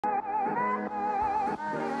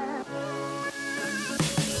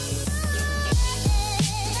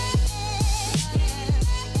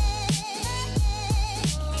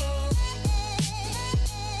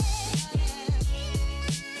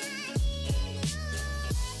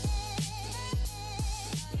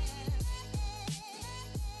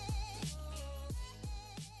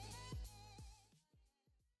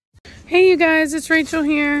Hey you guys, it's Rachel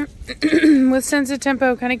here with Sense of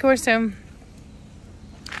Tempo, Corso.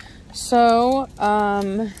 So,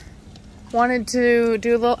 wanted to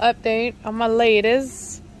do a little update on my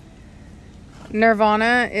latest.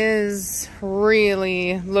 Nirvana is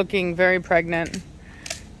really looking very pregnant,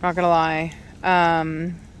 not gonna lie.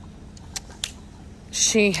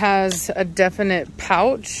 She has a definite a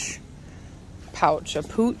pooch.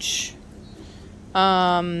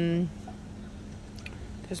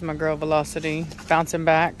 There's my girl Velocity, bouncing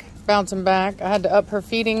back. I had to up her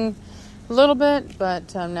feeding a little bit,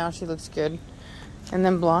 but now she looks good. And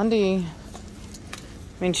then Blondie,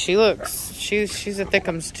 I mean, she's a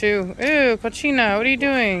thickums too. Ew, Cochina, what are you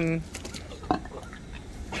doing?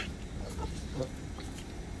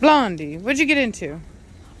 Blondie, what'd you get into?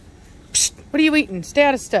 Psst, what are you eating? Stay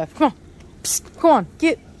out of stuff. Come on. Psst, come on,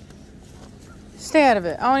 stay out of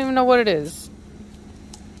it. I don't even know what it is.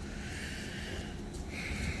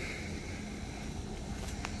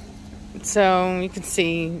 So you can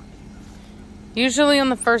see, usually on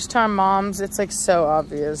the first time moms, it's like so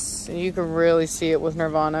obvious. You can really see it with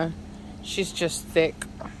Nirvana. She's just thick.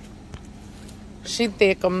 She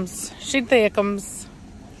thickums.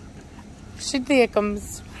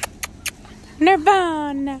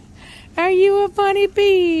 Nirvana, are you a funny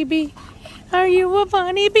baby? Are you a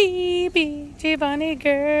funny baby? She funny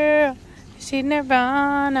girl. She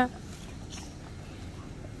Nirvana.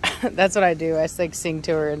 That's what I do. I like sing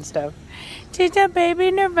to her and stuff. She's a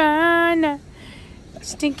baby Nirvana.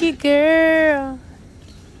 Stinky girl.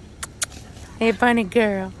 Hey, funny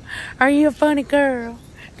girl. Are you a funny girl?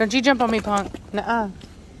 Don't you jump on me, punk. Nuh-uh.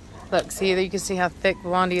 Look, see, you can see how thick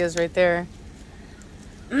Blondie is right there.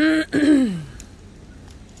 And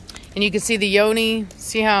you can see the yoni.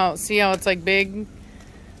 See how it's like big?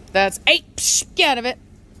 That's, hey, psh, get out of it.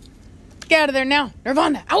 Get out of there now.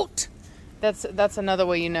 Nirvana, out. That's another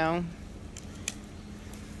way you know.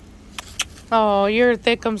 Oh, you're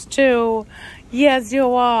thickums too. Yes,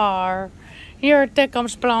 you are. You're a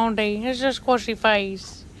thickums, Blondie. It's a squishy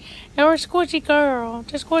face. You're a squishy girl.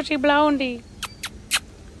 Just squishy Blondie.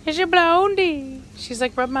 It's your Blondie. She's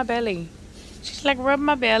like, rub my belly.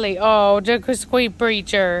 Oh, just sweet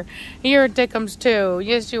preacher. You're a thickums too.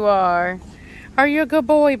 Yes, you are. Are you a good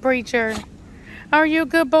boy, preacher? Are you a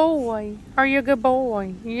good boy?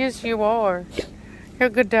 Yes, you are. You're a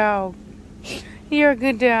good dog.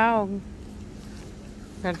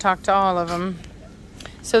 I'm gonna talk to all of them.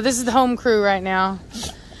 So this is the home crew right now.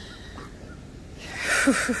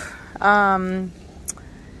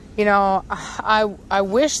 You know, I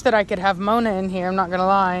wish that I could have Mona in here, I'm not gonna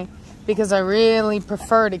lie, because I really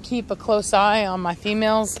prefer to keep a close eye on my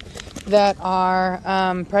females that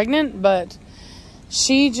are pregnant, but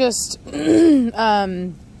she just, due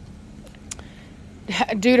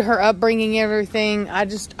to her upbringing and everything, I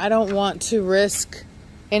don't want to risk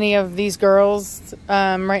any of these girls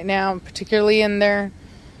right now, particularly in their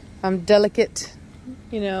delicate,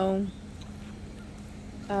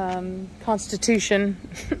 constitution.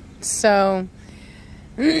 So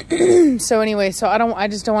anyway, I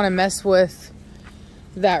just don't want to mess with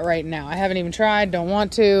that right now. I haven't even tried, don't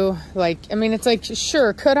want to. Like, I mean, it's like,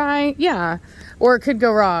 sure, could I? Yeah. Or it could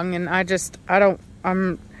go wrong, and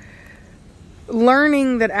I'm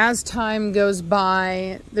learning that as time goes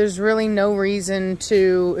by, there's really no reason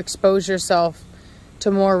to expose yourself to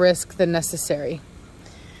more risk than necessary.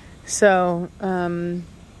 So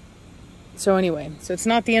anyway, so it's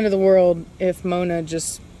not the end of the world if Mona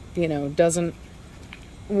just, doesn't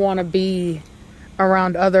want to be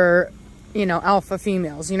around other, alpha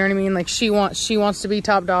females. You know what I mean? Like, she wants to be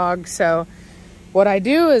top dog, so what I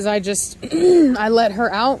do is I just, I let her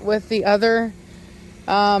out with the other,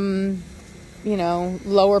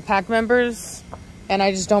 lower pack members, and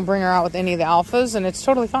I just don't bring her out with any of the alphas, and it's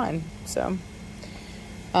totally fine. So,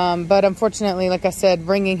 but unfortunately, like I said,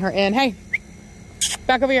 bringing her in, hey,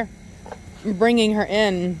 back over here, bringing her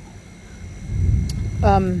in,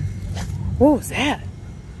 what was that?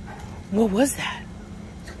 What was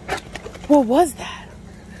that?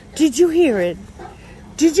 Did you hear it?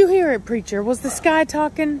 Preacher? Was the sky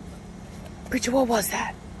talking? Preacher, what was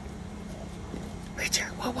that?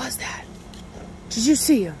 Did you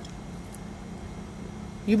see him?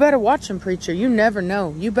 You better watch him, preacher. You never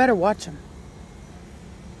know. You better watch him.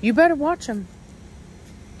 Did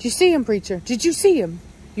you see him, preacher? Did you see him?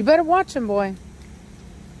 You better watch him, boy.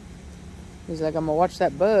 He's like, I'm gonna watch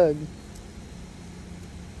that bug.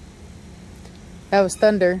 That was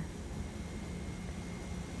thunder.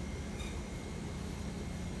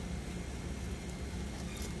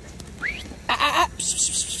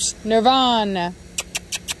 Nirvana.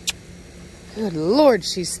 Good Lord,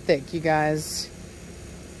 she's thick, you guys.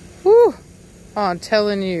 Whew. Oh, I'm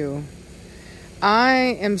telling you.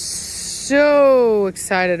 I am so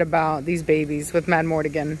excited about these babies with Mad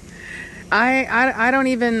Mortigan. I don't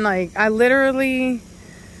even like, I literally,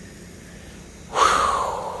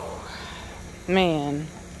 man,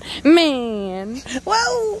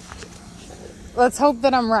 whoa. Let's hope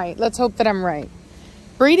that I'm right. Let's hope that I'm right.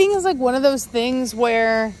 Breeding is like one of those things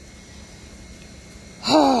where,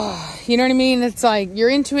 you know what I mean? It's like your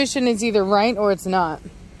intuition is either right or it's not.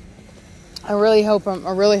 I really hope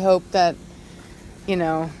that, you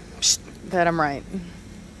know, that I'm right.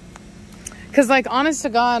 Because, like, honest to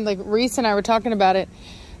God, like, Reese and I were talking about it.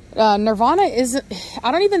 Nirvana isn't,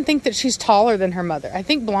 I don't even think that she's taller than her mother. I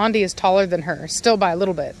think Blondie is taller than her, still by a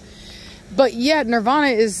little bit. But yet, Nirvana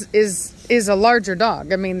is a larger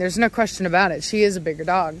dog. I mean, there's no question about it. She is a bigger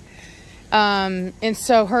dog. And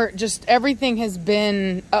so her, just everything has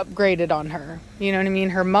been upgraded on her. You know what I mean?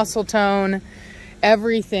 Her muscle tone,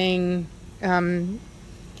 everything.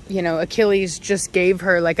 You know, Achilles just gave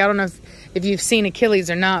her, like, I don't know if you've seen Achilles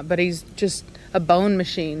or not, but he's just a bone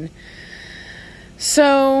machine.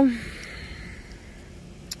 So,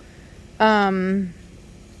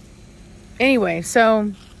 anyway,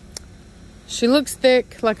 so she looks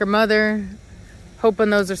thick like her mother, hoping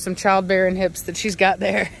those are some childbearing hips that she's got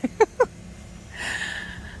there.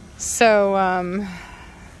 So,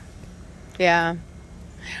 yeah.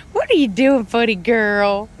 What are you doing, funny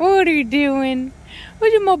girl? What are you doing?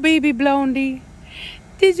 Where's your more baby Blondie?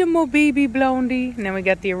 There's your more baby Blondie. And then we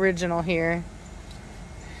got the original here.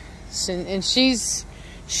 And she's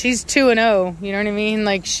 2-0. You know what I mean?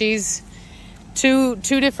 Like, she's two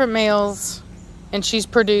different males. And she's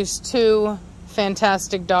produced 2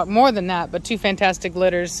 fantastic dogs. More than that, but 2 fantastic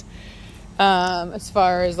litters. As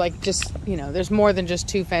far as, like, just, you know, there's more than just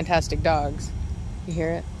 2 fantastic dogs. You hear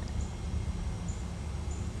it?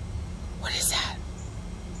 What is that?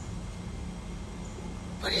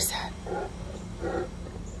 What is that?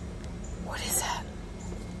 What is that?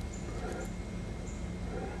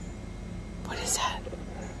 What is that?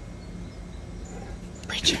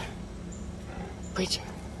 Preacher. Preacher.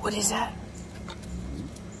 What is that?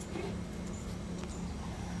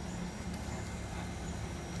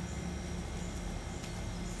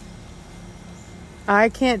 I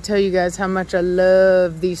can't tell you guys how much I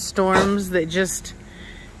love these storms that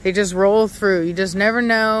they just roll through. You just never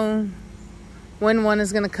know when one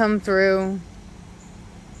is going to come through.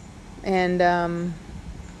 And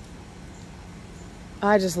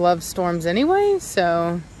I just love storms anyway,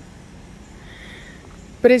 so.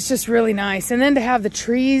 But it's just really nice. And then to have the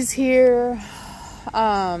trees here.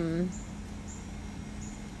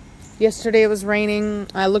 Yesterday it was raining.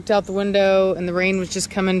 I looked out the window and the rain was just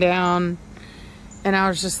coming down. And I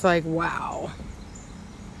was just like, wow.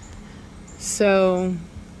 So,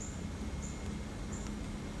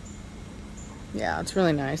 yeah, it's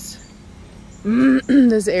really nice.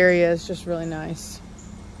 This area is just really nice.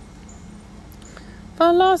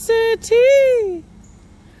 Velocity,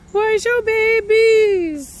 where's your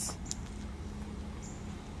babies?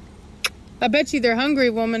 I bet you they're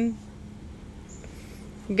hungry, woman.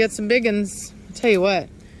 Get some big uns. I'll tell you what.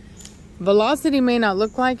 Velocity may not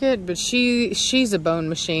look like it, but she's a bone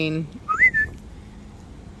machine.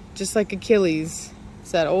 Just like Achilles.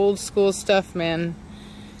 It's that old school stuff, man.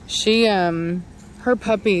 She, her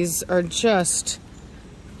puppies are just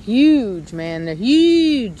huge, man. They're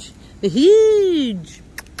huge. They're huge.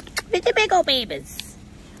 Where's your big old babies?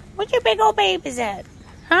 Where's your big old babies at?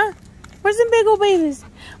 Huh? Where's them big old babies?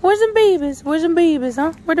 Where's them babies? Where's them babies,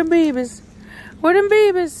 huh? Where them babies? Where them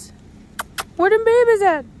babies? Where them babies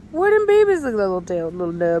at? Where them babies? Look at that little tail,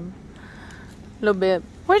 little nub. Little bit.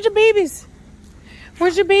 Where's your babies?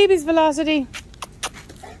 Where's your babies, Velocity?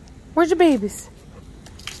 Where's your babies?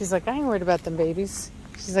 She's like, I ain't worried about them babies.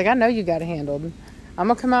 She's like, I know you got it handled. I'm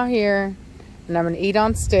going to come out here and I'm going to eat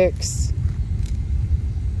on sticks.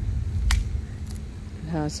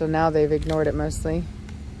 So now they've ignored it mostly.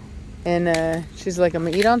 And she's like, I'm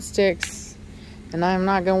going to eat on sticks and I'm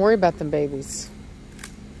not going to worry about them babies.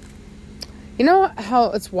 You know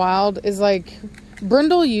how it's wild is like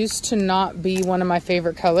brindle used to not be one of my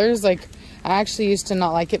favorite colors. Like I actually used to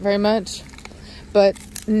not like it very much. But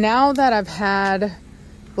now that I've had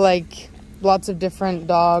like lots of different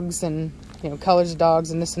dogs and, you know, colors of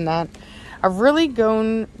dogs and this and that, I've really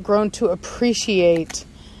grown to appreciate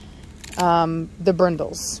the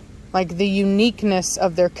brindles, like the uniqueness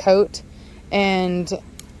of their coat. And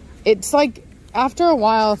it's like after a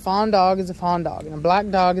while, a fawn dog is a fawn dog and a black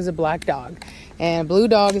dog is a black dog and a blue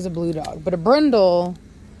dog is a blue dog. But a brindle,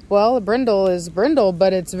 well, a brindle is brindle,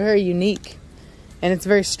 but it's very unique and it's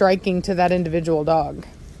very striking to that individual dog.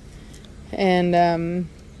 And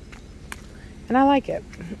And I like it.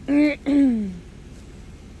 And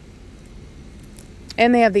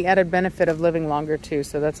they have the added benefit of living longer too,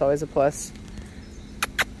 so that's always a plus.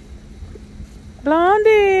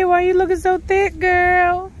 Blondie, why you looking so thick,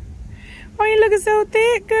 girl? Why you looking so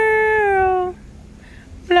thick, girl?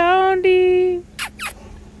 Blondie.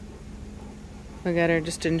 Look at her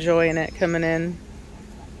just enjoying it coming in.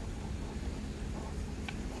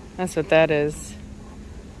 That's what that is.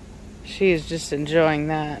 She is just enjoying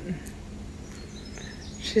that.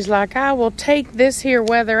 She's like, I will take this here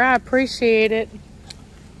weather. I appreciate it.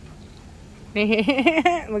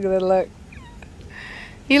 Look at that look.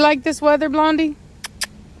 You like this weather, Blondie?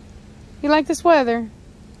 You like this weather?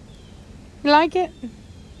 You like it?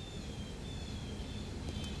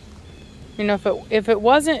 You know, if it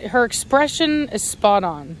wasn't, her expression is spot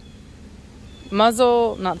on.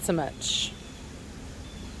 Muzzle, not so much.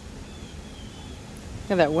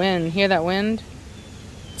 Look at that wind. Hear that wind?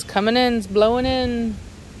 It's coming in. It's blowing in.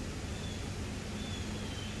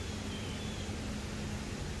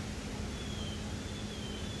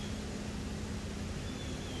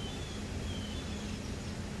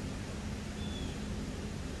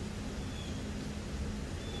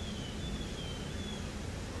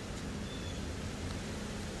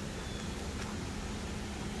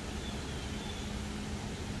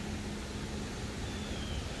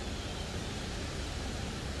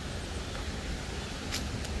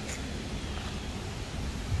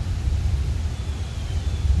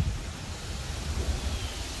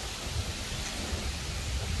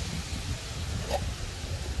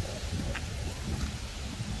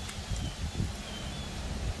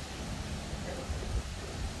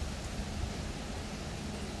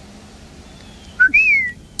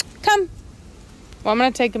 Come. Well, I'm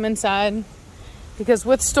going to take them inside because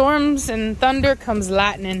with storms and thunder comes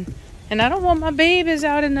lightning. And I don't want my babies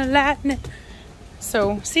out in the lightning.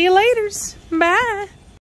 So, see you later. Bye.